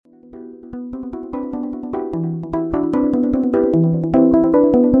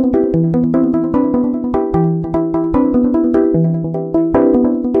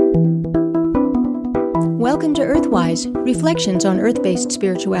to Earthwise, Reflections on Earth-Based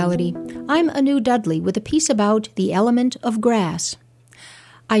Spirituality. I'm Anu Dudley with a piece about the element of grass.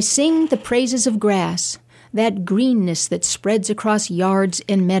 I sing the praises of grass, that greenness that spreads across yards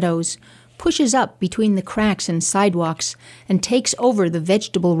and meadows, pushes up between the cracks and sidewalks, and takes over the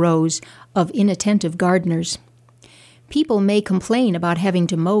vegetable rows of inattentive gardeners. People may complain about having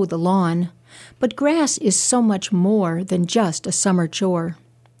to mow the lawn, but grass is so much more than just a summer chore.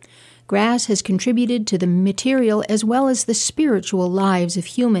 Grass has contributed to the material as well as the spiritual lives of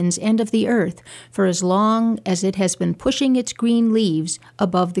humans and of the earth for as long as it has been pushing its green leaves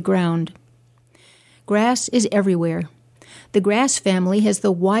above the ground. Grass is everywhere. The grass family has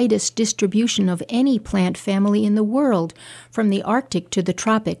the widest distribution of any plant family in the world, from the Arctic to the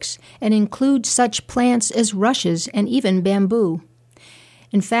tropics, and includes such plants as rushes and even bamboo.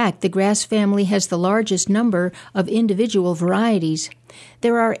 In fact, the grass family has the largest number of individual varieties.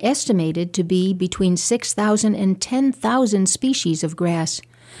 There are estimated to be between 6,000 and 10,000 species of grass,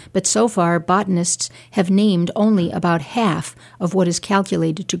 but so far botanists have named only about half of what is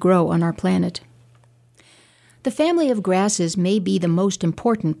calculated to grow on our planet. The family of grasses may be the most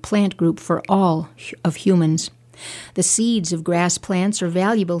important plant group for all of humans. The seeds of grass plants are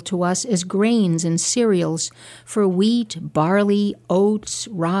valuable to us as grains and cereals, for wheat, barley, oats,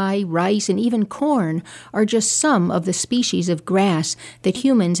 rye, rice, and even corn are just some of the species of grass that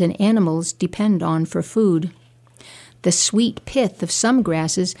humans and animals depend on for food. The sweet pith of some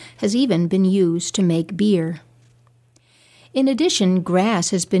grasses has even been used to make beer. In addition, grass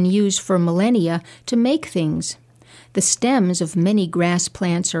has been used for millennia to make things. The stems of many grass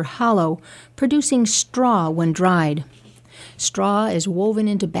plants are hollow, producing straw when dried. Straw is woven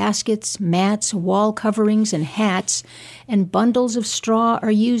into baskets, mats, wall coverings, and hats, and bundles of straw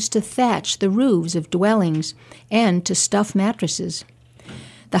are used to thatch the roofs of dwellings and to stuff mattresses.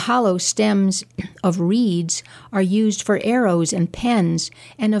 The hollow stems of reeds are used for arrows and pens,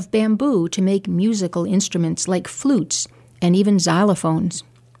 and of bamboo to make musical instruments like flutes and even xylophones.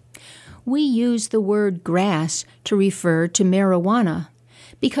 We use the word grass to refer to marijuana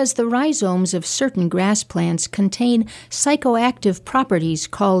because the rhizomes of certain grass plants contain psychoactive properties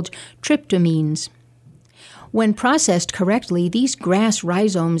called tryptamines. When processed correctly, these grass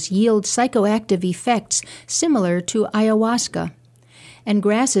rhizomes yield psychoactive effects similar to ayahuasca, and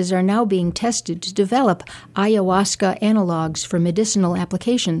grasses are now being tested to develop ayahuasca analogs for medicinal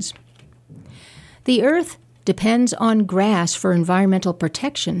applications. The earth depends on grass for environmental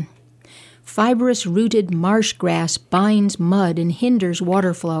protection. Fibrous-rooted marsh grass binds mud and hinders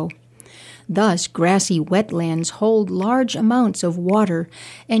water flow. Thus, grassy wetlands hold large amounts of water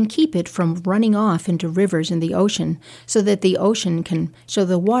and keep it from running off into rivers and the ocean, so that the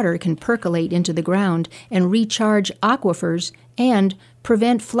water can percolate into the ground and recharge aquifers and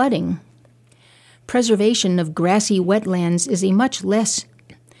prevent flooding. Preservation of grassy wetlands is a much less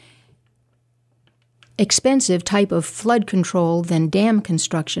expensive type of flood control than dam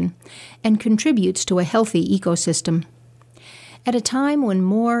construction, and contributes to a healthy ecosystem. At a time when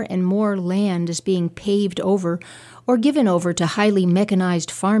more and more land is being paved over or given over to highly mechanized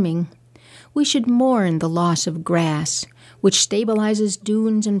farming, we should mourn the loss of grass, which stabilizes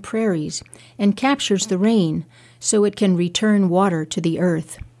dunes and prairies and captures the rain so it can return water to the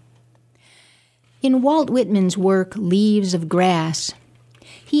earth. In Walt Whitman's work, Leaves of Grass,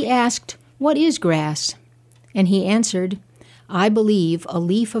 he asked, "What is grass?" And he answered, "I believe a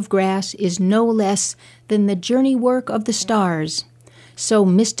leaf of grass is no less than the journey work of the stars." So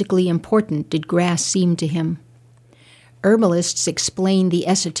mystically important did grass seem to him. Herbalists explain the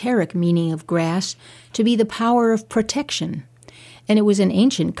esoteric meaning of grass to be the power of protection, and it was an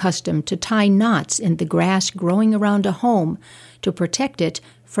ancient custom to tie knots in the grass growing around a home to protect it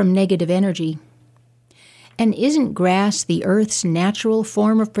from negative energy. And isn't grass the earth's natural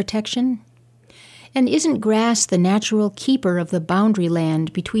form of protection? And isn't grass the natural keeper of the boundary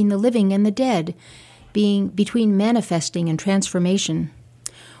land between the living and the dead, being between manifesting and transformation?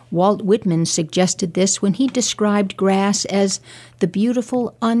 Walt Whitman suggested this when he described grass as the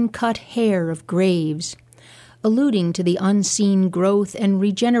beautiful uncut hair of graves, alluding to the unseen growth and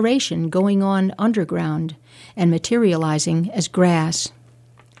regeneration going on underground and materializing as grass.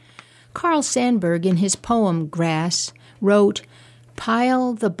 Carl Sandburg, in his poem Grass, wrote,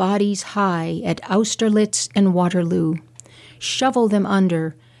 "Pile the bodies high at Austerlitz and Waterloo. Shovel them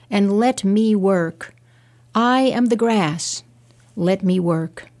under, and let me work. I am the grass. Let me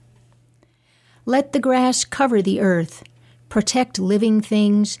work." Let the grass cover the earth, protect living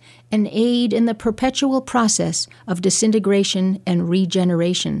things, and aid in the perpetual process of disintegration and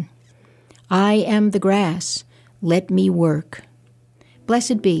regeneration. I am the grass. Let me work.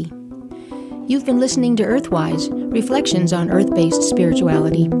 Blessed be. You've been listening to Earthwise, Reflections on Earth-Based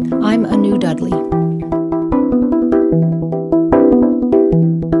Spirituality. I'm Anu Dudley.